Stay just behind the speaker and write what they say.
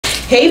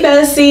Hey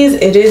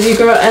besties, it is your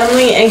girl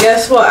Emily, and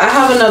guess what? I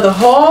have another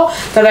haul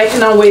that I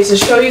cannot wait to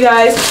show you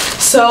guys.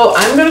 So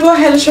I'm gonna go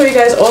ahead and show you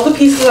guys all the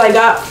pieces I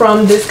got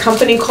from this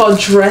company called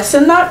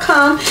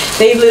Dressin.com.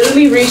 They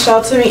literally reached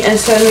out to me and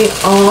sent me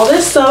all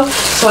this stuff,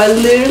 so I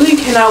literally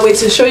cannot wait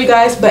to show you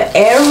guys. But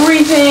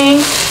everything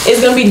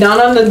is gonna be down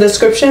on the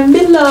description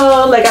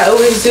below, like I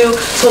always do.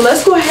 So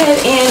let's go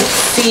ahead and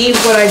see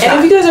what I got. And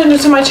if you guys are new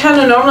to my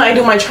channel, normally I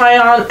do my try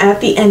on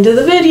at the end of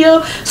the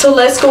video. So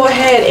let's go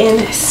ahead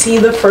and see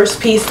the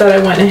first piece that I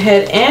went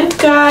ahead and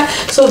got.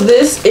 So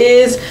this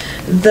is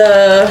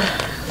the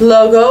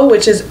logo,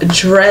 which is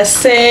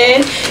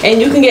Dressin,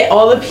 and you can get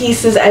all the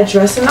pieces at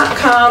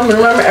Dressin.com.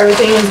 Remember,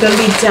 everything is gonna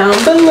be down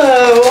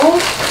below.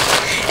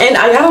 And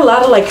I got a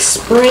lot of like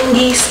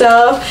springy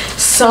stuff,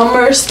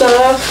 summer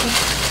stuff.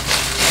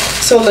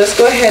 So let's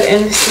go ahead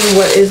and see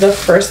what is the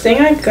first thing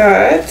I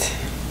got.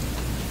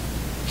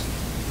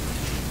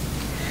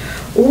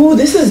 Ooh,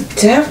 this is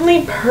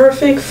definitely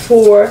perfect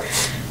for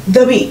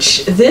the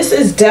beach. This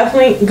is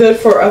definitely good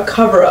for a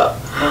cover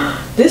up.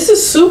 This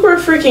is super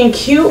freaking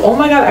cute. Oh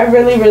my god, I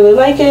really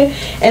like it.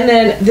 And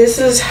then this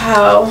is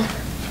how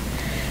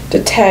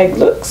the tag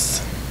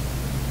looks.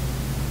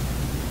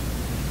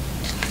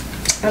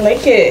 I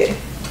like it.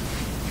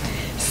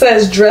 It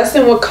says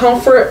dressing with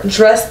comfort,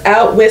 dressed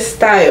out with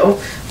style.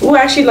 Ooh,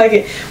 I actually like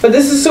it. But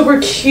this is super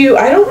cute.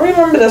 I don't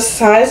remember the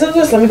size of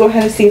this. Let me go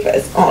ahead and see if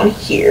it's on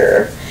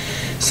here.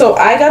 So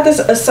I got this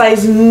a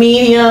size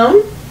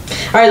medium.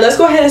 Alright, let's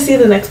go ahead and see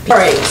the next piece.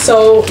 Alright,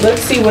 so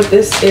let's see what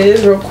this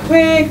is real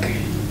quick.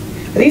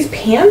 Are these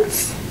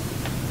pants?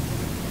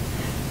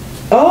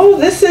 Oh,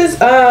 this is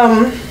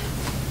a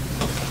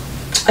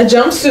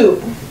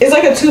jumpsuit. It's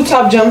like a tube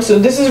top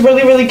jumpsuit. This is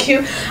really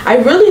cute. I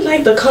really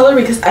like the color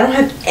because I don't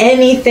have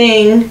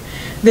anything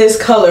this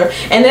color.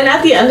 And then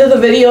at the end of the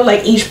video,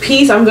 like each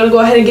piece, I'm gonna go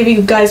ahead and give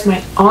you guys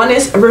my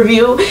honest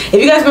review. If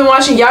you guys been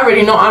watching, y'all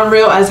already know I'm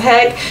real as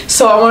heck.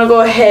 So I want to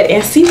go ahead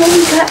and see what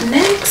we got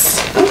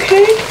next.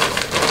 Okay,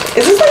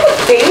 is this like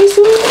a bathing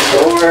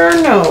suit or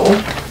no?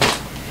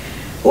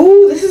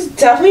 Ooh, this is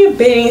definitely a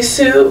bathing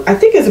suit. I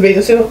think it's a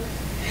bathing suit.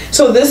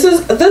 So this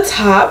is the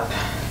top,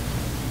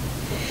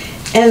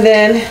 and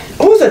then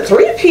oh, it's a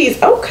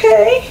three-piece.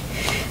 Okay.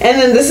 And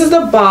then this is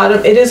the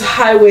bottom. It is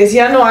high waist.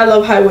 Y'all know I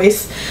love high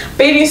waist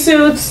bathing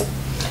suits.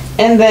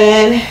 And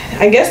then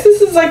I guess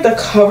this is like the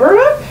cover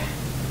up.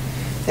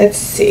 Let's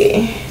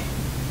see.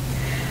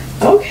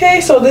 Okay,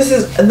 so this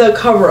is the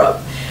cover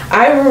up.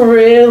 I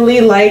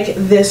really like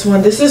this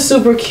one. This is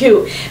super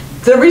cute.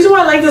 The reason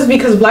why I like this is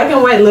because black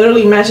and white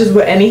literally matches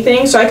with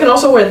anything. So I can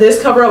also wear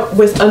this cover up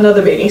with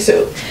another bathing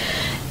suit.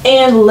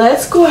 And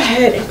let's go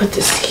ahead and put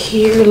this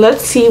here.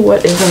 Let's see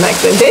what is the next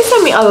thing. They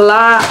sent me a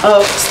lot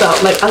of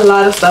stuff, like a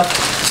lot of stuff.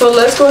 So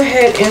let's go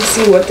ahead and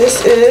see what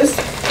this is.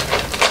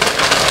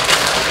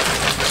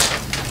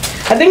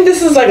 I think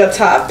this is like a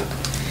top.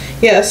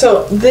 Yeah,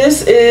 so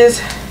this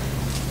is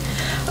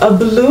a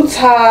blue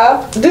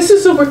top. This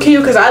is super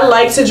cute because I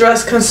like to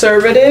dress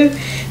conservative.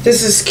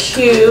 This is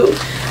cute.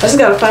 I just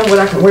gotta find what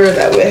I can wear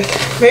that with.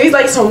 Maybe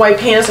like some white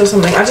pants or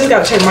something. I just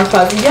gotta check my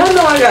closet. Y'all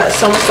know I got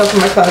so much stuff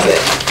in my closet.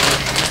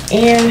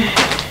 And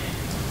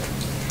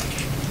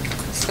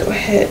let's go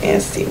ahead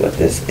and see what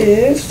this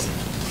is.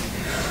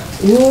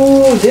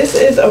 Ooh, this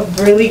is a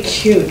really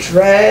cute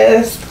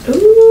dress.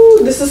 Ooh,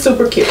 this is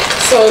super cute.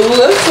 So it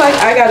looks like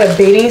I got a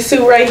bathing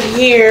suit right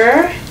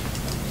here.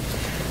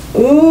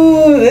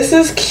 Ooh, this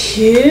is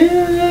cute.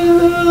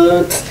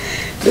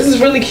 This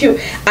is really cute.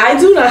 I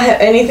do not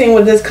have anything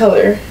with this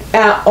color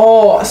at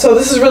all. So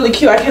this is really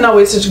cute. I cannot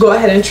wait to go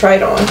ahead and try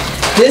it on.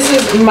 This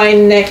is my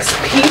next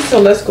piece, so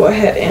let's go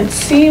ahead and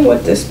see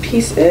what this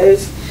piece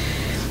is.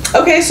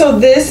 Okay, so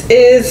this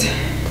is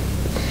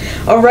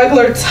a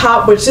regular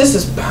top, which this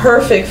is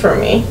perfect for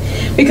me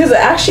because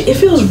it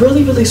feels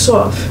really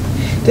soft.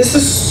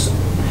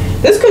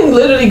 This can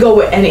literally go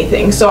with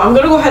anything. So I'm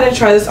gonna go ahead and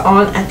try this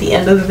on at the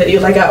end of the video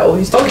like I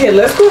always do. Okay,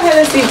 let's go ahead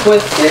and see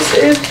what this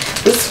is.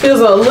 This feels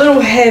a little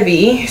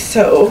heavy,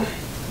 so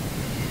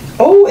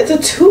oh, it's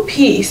a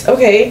two-piece.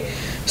 Okay,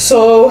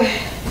 so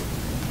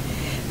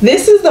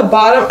this is the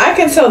bottom. I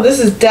can tell this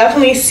is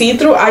definitely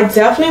see-through. I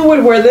definitely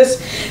would wear this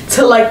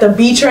to like the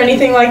beach or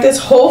anything like this.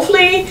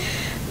 Hopefully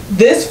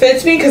this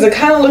fits me because it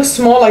kind of looks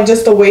small, like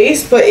just the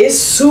waist, but it's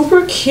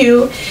super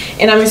cute.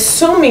 And I'm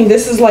assuming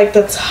this is like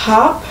the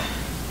top.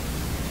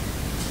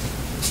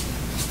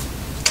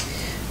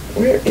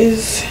 Where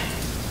is,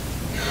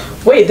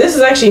 wait, this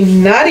is actually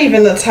not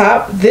even the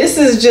top. This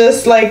is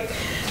just like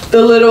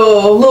the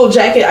little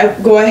jacket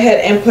I go ahead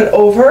and put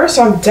over.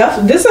 So I'm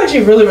definitely, this is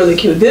actually really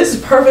cute. This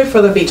is perfect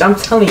for the beach, I'm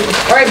telling you.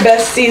 All right,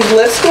 besties,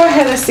 let's go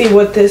ahead and see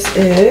what this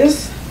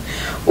is.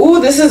 Ooh,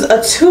 this is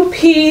a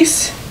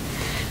two-piece.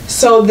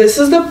 So this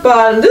is the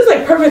bottom. This is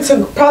like perfect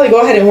to probably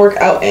go ahead and work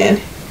out in.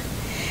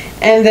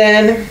 And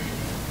then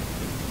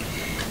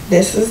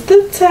this is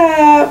the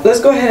top.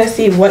 Let's go ahead and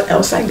see what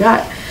else I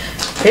got.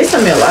 They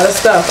sent me a lot of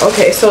stuff.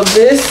 Okay, so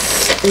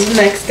this is the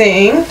next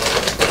thing.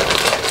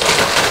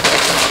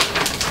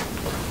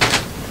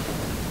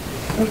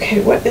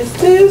 Okay, what is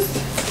this?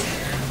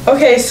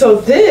 Okay, so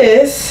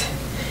this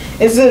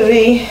is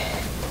literally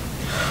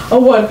a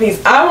one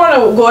piece. I want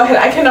to go ahead.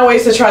 I cannot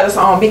wait to try this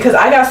on because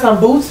I got some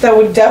boots that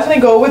would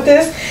definitely go with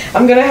this.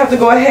 I'm gonna have to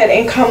go ahead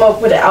and come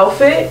up with an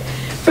outfit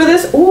for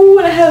this. Ooh,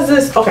 and it has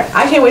this. Okay,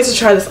 I can't wait to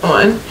try this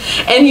on.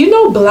 And you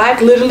know,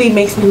 black literally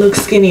makes me look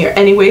skinnier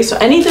anyway, so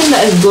anything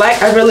that is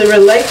black I really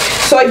like.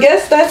 So I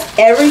guess that's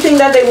everything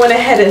that they went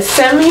ahead and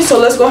sent me, so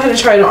let's go ahead and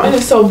try it on.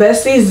 And so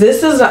besties,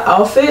 this is the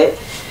outfit,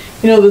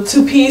 you know, the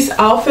two-piece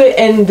outfit,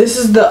 and this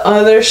is the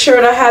other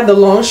shirt I had, the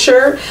long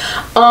shirt.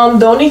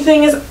 The only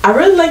thing is I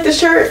really like the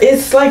shirt.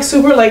 It's like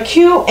super like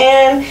cute,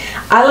 and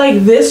I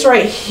like this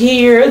right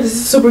here. This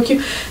is super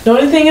cute. The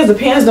only thing is the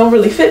pants don't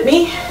really fit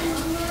me.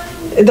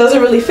 It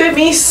doesn't really fit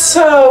me,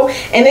 so,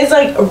 and it's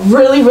like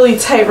really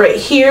tight right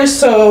here,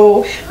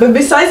 so, but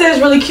besides that,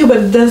 it's really cute, but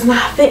it does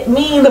not fit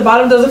me. The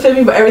bottom doesn't fit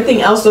me, but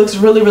everything else looks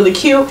really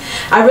cute.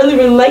 I really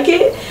like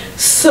it.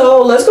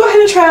 So let's go ahead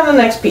and try on the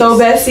next piece. So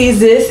besties,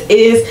 this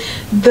is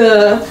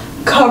the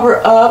cover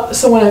up,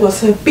 so when I go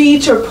to the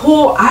beach or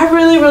pool, I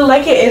really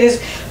like it. It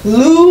is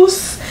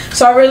loose,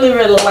 so I really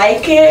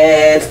like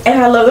it,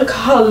 and I love the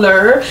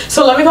color.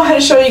 So let me go ahead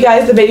and show you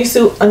guys the bathing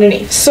suit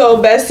underneath.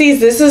 So besties,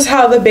 this is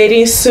how the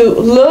bathing suit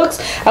looks.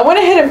 I went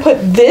ahead and put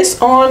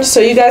this on so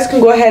you guys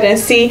can go ahead and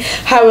see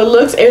how it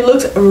looks. It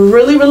looks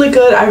really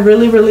good. I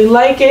really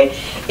like it.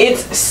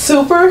 It's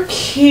super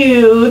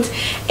cute,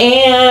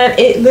 and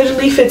it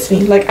literally fits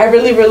me. Like, I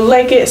really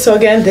like it. So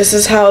again, this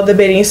is how the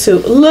bathing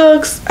suit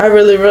looks. I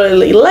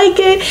really like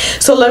it.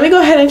 So let me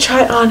go ahead and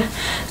try it on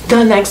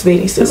the next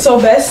bathing suit. So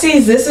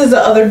besties, this is the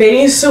other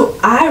bathing suit.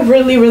 I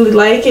really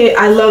like it.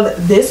 I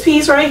love this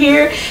piece right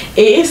here.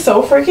 It is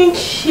so freaking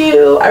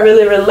cute. I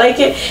really like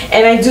it,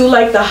 and I do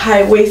like the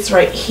high waist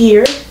right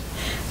here,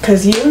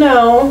 because you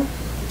know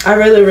I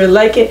really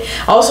like it.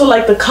 I also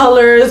like the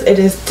colors. It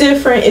is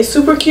different. It's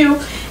super cute.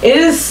 It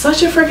is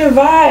such a freaking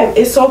vibe.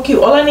 It's so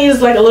cute. All I need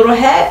is like a little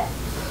hat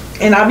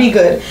and I'll be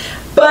good.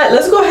 But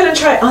let's go ahead and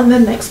try on the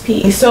next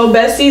piece. So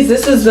besties,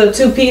 this is the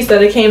two-piece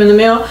that it came in the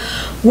mail,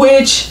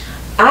 which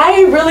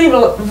I really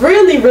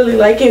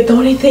like it. The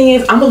only thing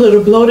is I'm a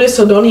little bloated,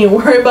 so don't even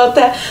worry about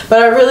that.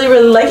 But I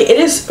really like it. It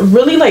is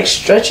really like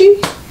stretchy,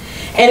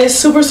 and it's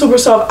super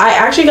soft. I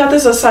actually got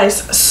this a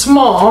size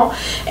small,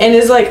 and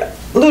it's like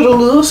a little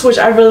loose, which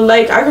I really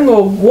like. I can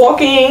go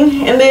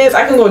walking in this,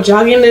 I can go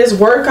jogging in this,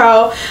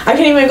 workout. I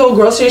can even go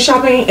grocery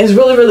shopping. It's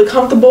really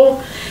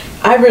comfortable.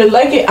 I really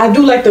like it. I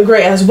do like the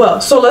gray as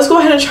well. So let's go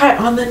ahead and try it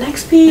on the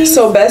next piece.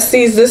 So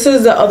besties, this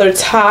is the other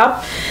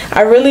top.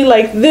 I really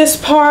like this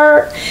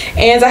part,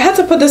 and I had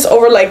to put this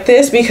over like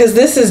this because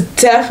this is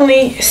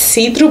definitely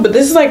see-through, but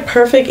this is like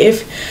perfect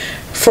if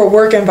for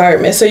work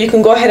environment, so you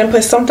can go ahead and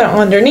put something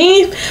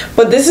underneath,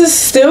 but this is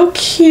still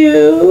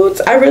cute.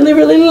 I really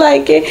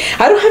like it.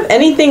 I don't have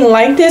anything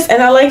like this,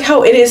 and I like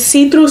how it is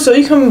see-through, so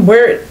you can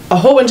wear it a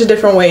whole bunch of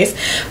different ways.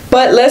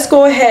 But let's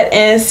go ahead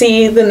and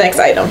see the next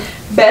item.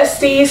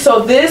 Bestie,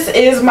 so this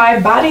is my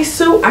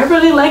bodysuit. I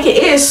really like it.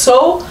 It is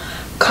so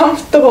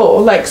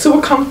comfortable, like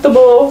super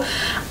comfortable.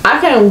 I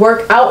can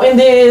work out in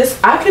this.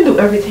 I can do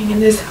everything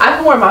in this. I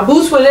can wear my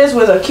boots with this,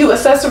 with a cute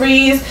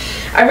accessories.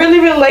 I really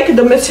like it.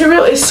 The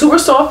material is super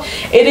soft.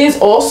 It is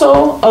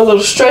also a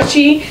little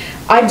stretchy.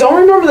 I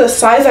don't remember the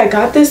size I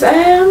got this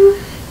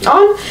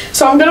on,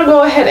 so I'm gonna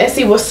go ahead and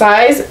see what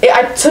size.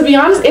 To be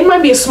honest, it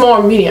might be a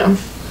small or medium.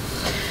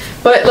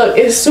 But look,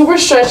 it's super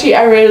stretchy.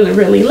 I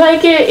really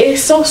like it.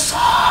 It's so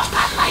soft.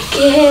 I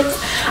like it.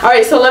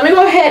 Alright, so let me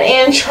go ahead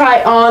and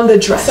try on the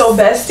dress. So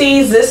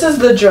besties, this is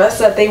the dress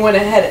that they went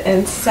ahead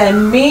and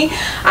sent me.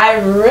 I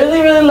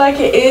really like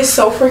it. It is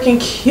so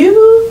freaking cute.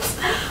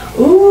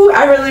 Ooh,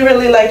 I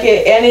really like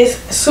it. And it's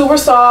super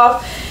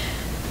soft.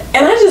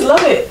 And I just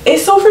love it.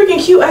 It's so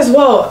freaking cute as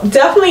well.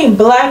 Definitely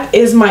black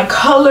is my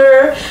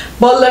color.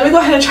 But let me go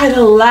ahead and try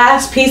the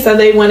last piece that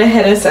they went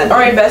ahead and sent.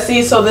 Alright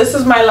besties, so this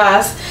is my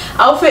last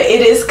outfit.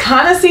 It is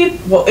kind of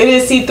it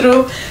is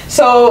see-through.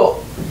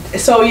 So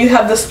you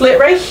have the split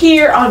right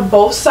here on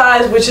both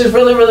sides, which is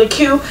really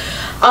cute.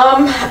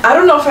 I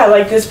don't know if I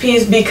like this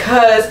piece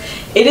because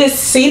it is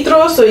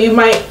see-through, so you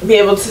might be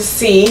able to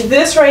see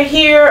this right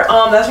here.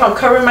 That's why I'm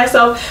covering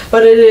myself.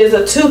 But it is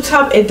a tube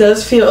top. It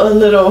does feel a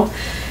little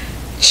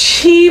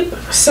cheap,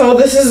 so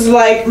this is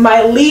like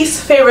my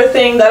least favorite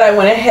thing that I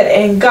went ahead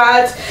and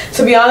got.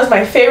 To be honest,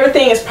 my favorite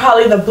thing is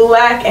probably the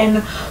black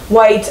and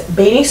white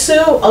bathing suit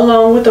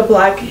along with the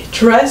black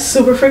dress.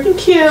 Super freaking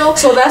cute.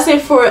 So that's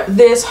it for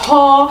this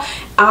haul.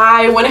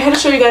 I went ahead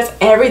and show you guys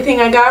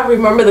everything I got.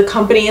 Remember, the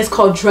company is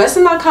called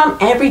Dressin.com.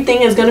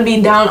 Everything is going to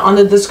be down on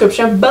the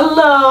description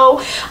below,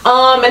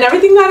 and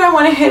everything that I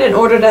went ahead and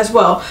ordered as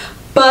well.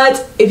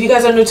 But if you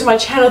guys are new to my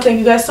channel, thank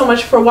you guys so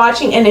much for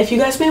watching. And if you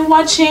guys been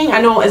watching,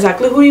 I know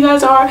exactly who you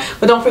guys are.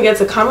 But don't forget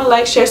to comment,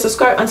 like, share,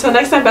 subscribe. Until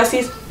next time,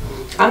 besties,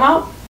 I'm out.